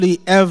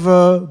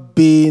ever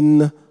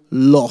been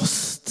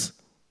lost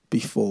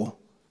before?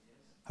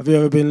 Have you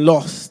ever been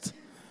lost?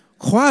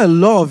 Quite a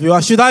lot of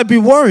you. Should I be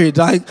worried?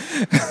 Like,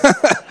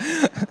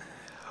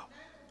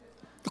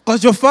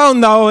 because you're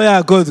found now.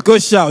 Yeah,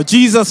 good shout.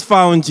 Jesus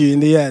found you in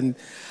the end.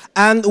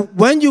 And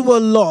when you were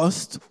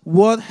lost,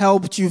 what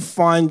helped you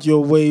find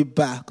your way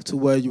back to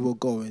where you were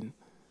going?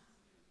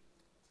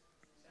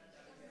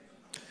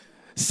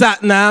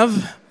 Sat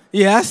nav,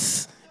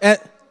 yes.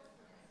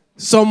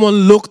 Someone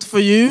looked for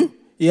you,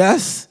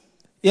 yes.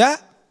 Yeah.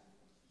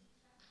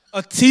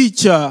 A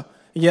teacher,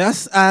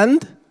 yes.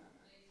 And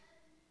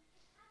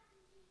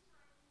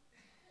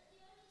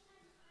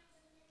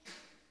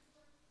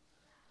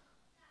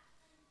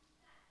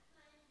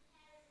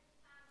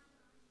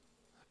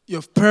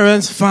your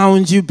parents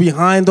found you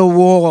behind the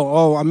wall.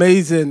 Oh,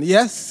 amazing.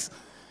 Yes.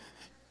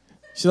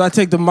 Should I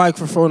take the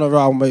microphone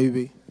around,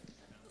 maybe?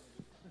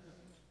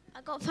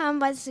 I got found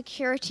by the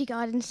security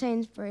guard in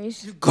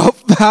Sainsbury's. You got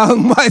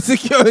found by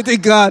security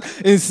guard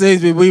in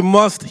Sainsbury's. We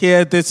must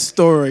hear this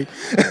story.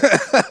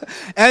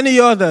 Any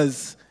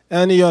others?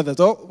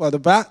 Oh, at the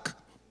back.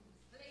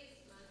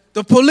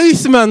 The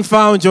policeman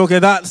found you. Okay,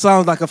 that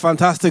sounds like a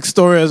fantastic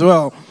story as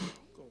well.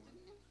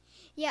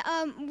 Yeah,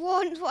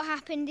 once what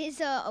happened is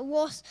there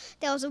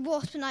was a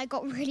wasp and I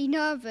got really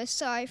nervous,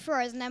 so I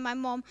froze, and then my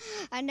mom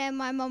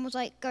was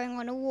like going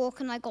on a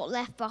walk and I got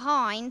left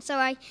behind. So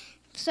I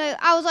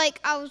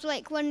was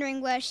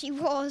wondering where she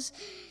was.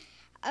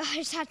 I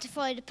just had to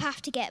follow the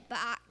path to get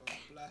back.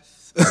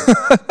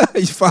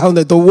 You found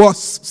it, the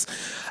wasps.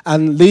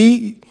 And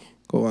Lee,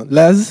 go on,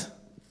 Les.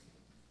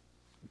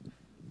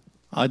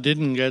 I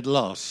didn't get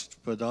lost,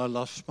 but I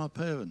lost my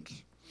parents.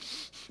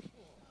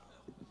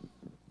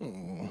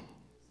 Oh.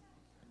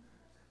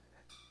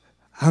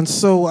 And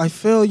so I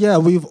feel,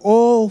 we've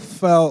all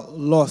felt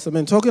lost. I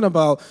mean, talking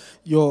about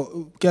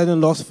your getting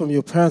lost from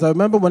your parents, I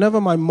remember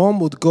whenever my mom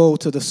would go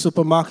to the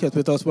supermarket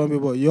with us when we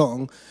were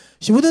young,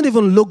 she wouldn't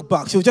even look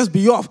back. She would just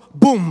be off,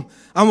 boom,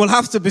 and we'll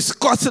have to be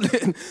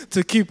scuttling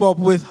to keep up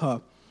with her.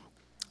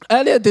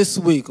 Earlier this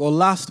week, or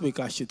last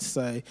week I should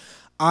say,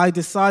 I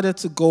decided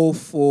to go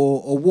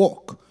for a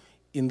walk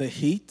in the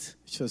heat,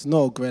 which was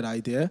not a great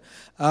idea.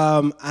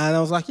 And I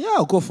was like,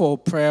 I'll go for a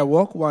prayer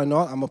walk. Why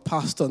not? I'm a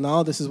pastor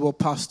now. This is what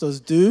pastors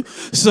do.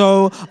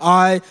 So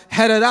I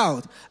headed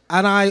out.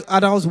 And I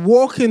was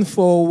walking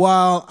for a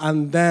while,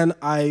 and then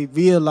I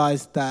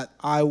realized that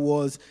I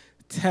was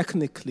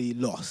technically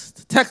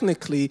lost.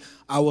 Technically,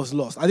 I was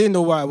lost. I didn't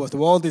know where I was. There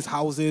were all these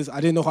houses. I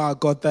didn't know how I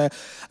got there.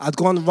 I'd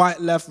gone right,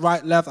 left.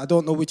 I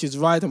don't know which is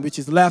right and which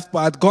is left, but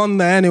I'd gone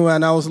there anyway,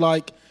 and I was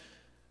like,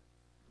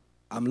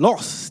 I'm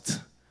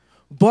lost.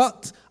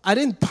 But I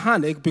didn't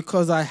panic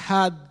because I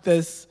had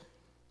this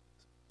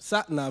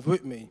sat-nav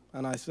with me.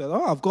 And I said,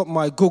 I've got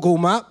my Google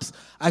Maps.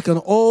 I can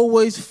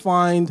always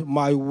find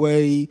my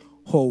way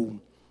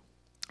home.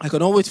 I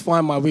can always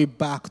find my way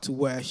back to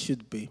where I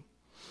should be.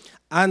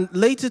 And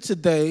later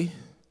today,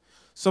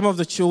 some of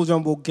the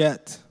children will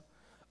get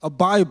a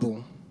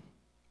Bible.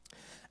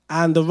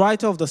 And the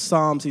writer of the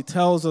Psalms, he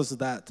tells us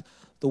that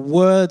the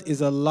word is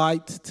a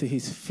light to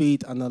his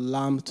feet and a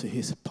lamp to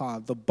his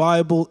path. The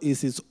Bible is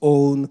his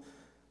own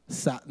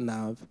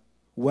sat-nav.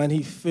 When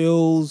he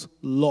feels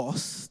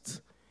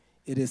lost,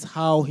 it is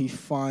how he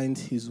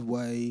finds his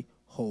way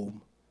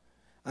home.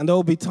 And there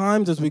will be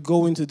times as we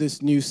go into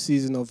this new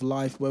season of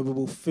life where we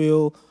will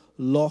feel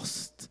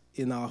lost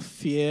in our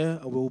fear,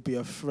 or we'll be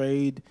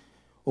afraid,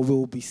 or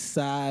we'll be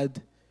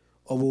sad,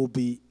 or we'll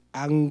be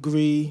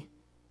angry,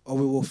 or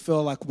we will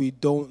feel like we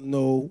don't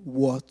know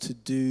what to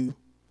do.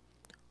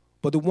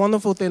 But the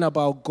wonderful thing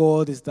about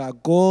God is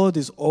that God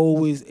is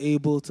always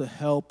able to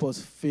help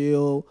us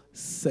feel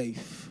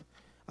safe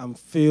and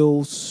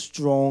feel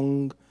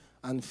strong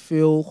and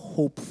feel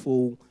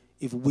hopeful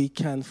if we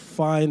can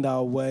find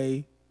our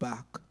way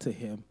back to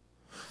him.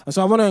 And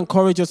so I want to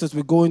encourage us as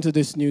we go into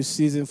this new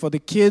season, for the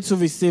kids who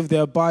receive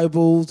their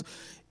Bibles,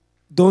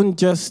 don't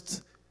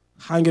just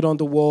hang it on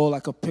the wall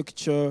like a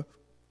picture.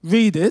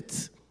 Read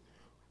it.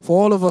 For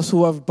all of us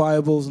who have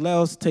Bibles, let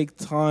us take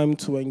time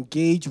to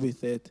engage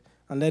with it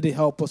and let it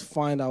help us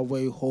find our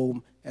way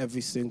home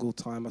every single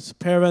time. As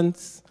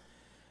parents,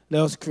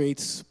 let us create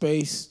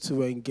space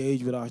to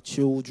engage with our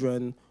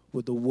children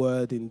with the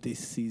word in this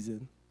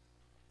season.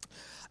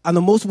 And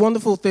the most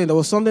wonderful thing, there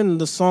was something in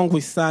the song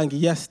we sang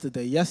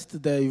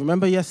yesterday.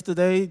 Remember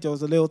yesterday? There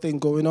was a little thing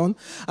going on.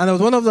 And there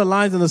was one of the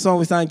lines in the song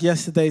we sang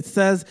yesterday. It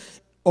says,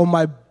 on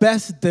my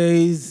best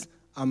days,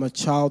 I'm a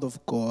child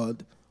of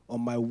God.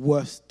 On my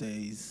worst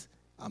days,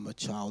 I'm a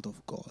child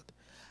of God.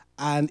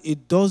 And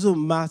it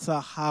doesn't matter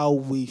how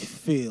we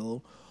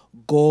feel,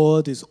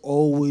 God is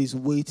always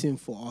waiting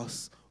for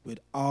us with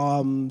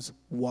arms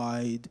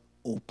wide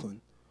open.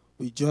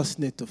 We just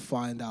need to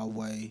find our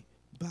way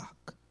back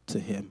to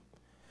him.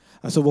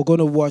 And so we're going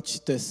to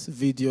watch this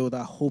video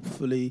that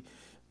hopefully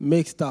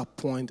makes that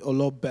point a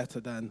lot better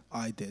than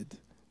I did.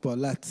 But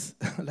let's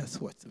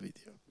watch the video.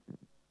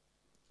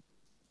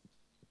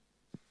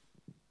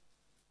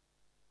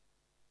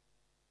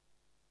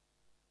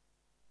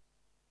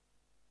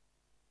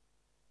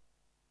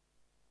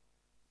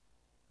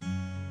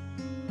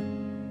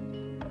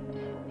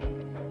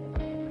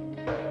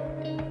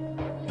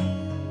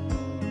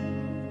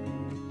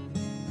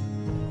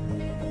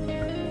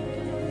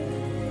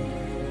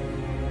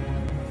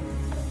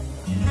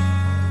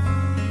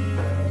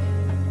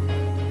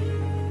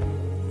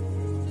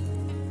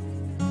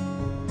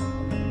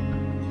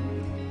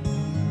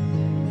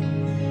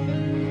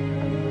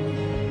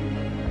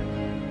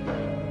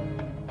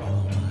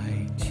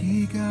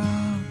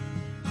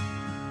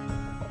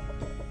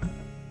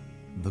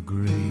 the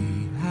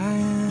great I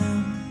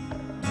am,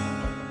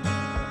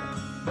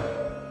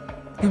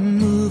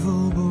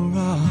 immovable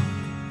rock,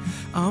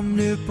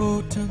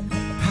 omnipotent,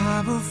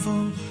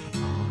 powerful,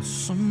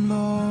 awesome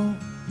Lord,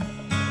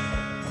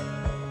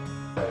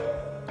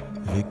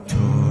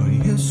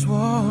 victorious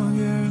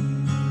warrior,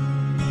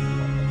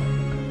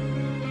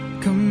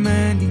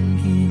 commanding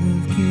King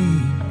of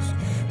Kings,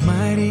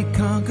 mighty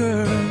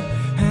conqueror,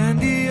 and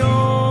the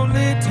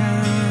only time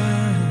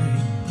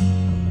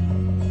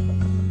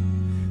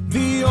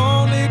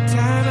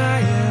I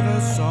ever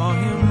saw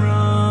him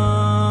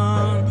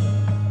run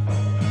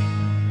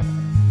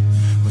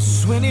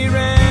was when he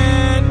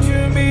ran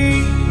to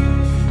me.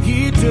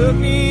 He took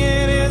me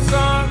in his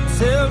arms,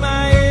 held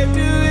my head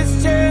to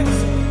his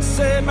chest,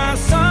 said, "My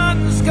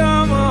son's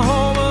come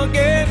home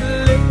again,"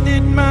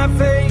 lifted my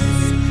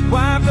face,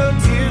 wiped the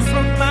tears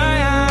from my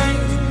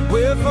eyes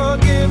with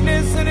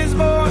forgiveness in his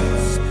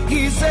voice.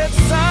 He said,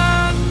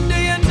 "Son, do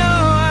you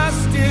know I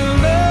still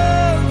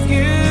love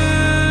you?"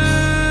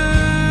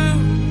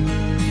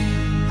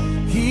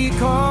 He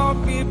caught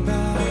me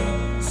by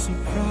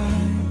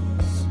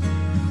surprise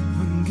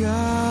when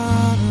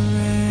God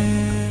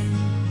ran.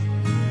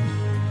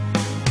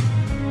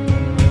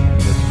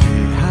 The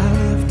day I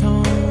left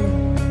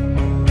home,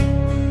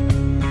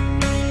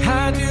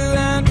 I knew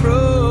I'd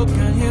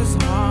broken his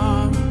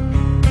heart,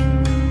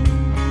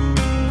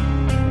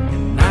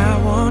 and I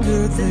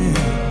wondered then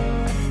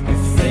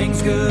if things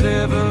could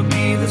ever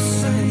be the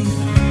same.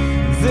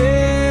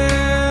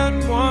 Then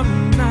one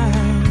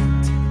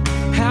night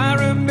I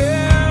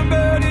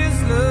remembered his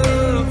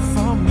love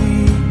for me,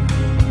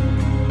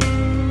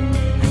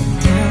 and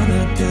down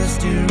a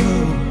dusty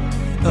road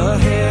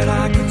ahead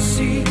I could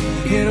see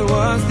it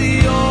was the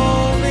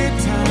only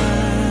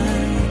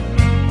time,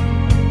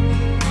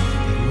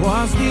 it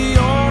was the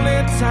only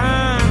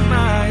time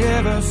I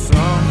ever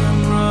saw him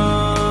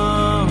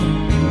run.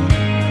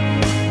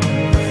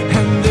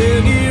 And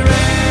then he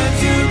ran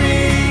to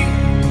me,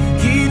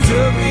 he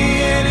took me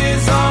in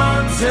his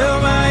arms, held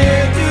my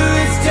head to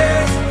his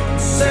chest,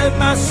 said,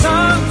 "My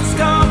son's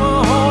come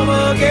home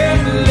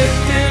again,"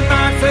 lifted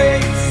my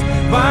face,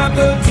 wiped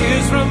the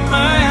tears from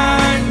my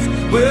eyes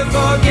with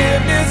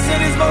forgiveness in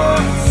his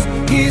voice.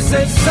 He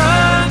said,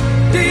 "Son,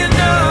 do you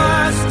know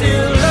I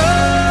still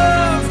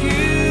love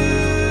you?"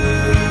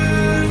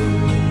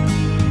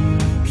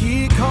 He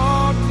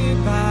caught me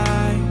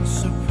by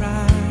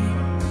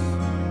surprise,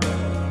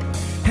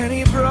 and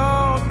he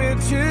brought me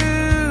to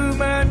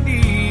my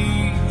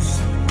knees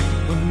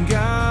when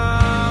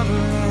God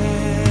ran.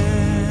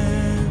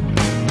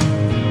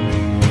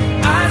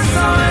 I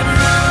saw him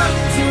run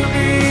to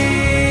me.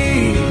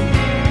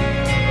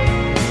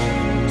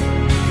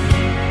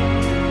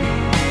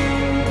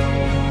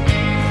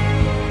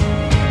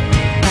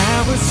 I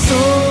was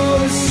so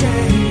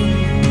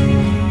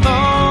ashamed,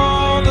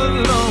 all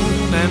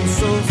alone and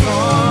so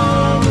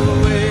far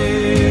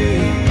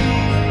away.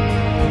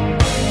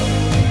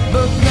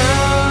 But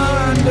now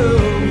I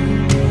know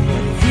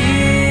that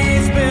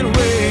he's been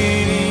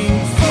waiting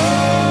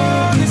for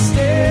this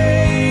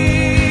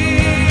day.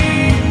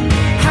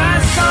 I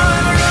saw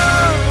him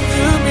run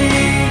to me,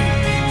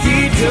 he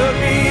took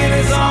me in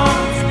his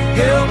arms,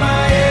 held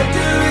my head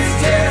to his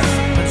chest,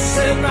 and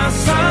said, "My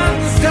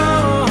son's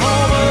come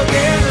home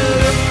again,"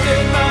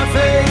 lifted my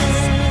face,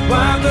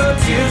 wiped the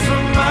tears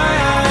from my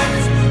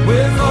eyes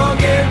with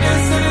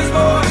forgiveness in his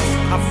voice.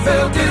 I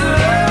felt his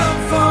love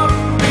for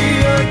me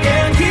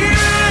again. He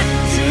ran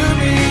to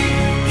me,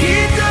 he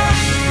took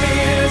me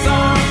in his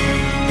arms,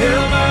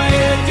 held my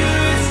head to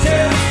his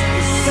chest,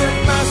 he said,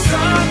 "My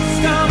son's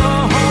come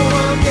home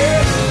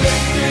again,"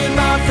 lifted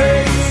my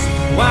face,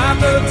 wiped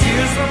the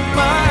tears from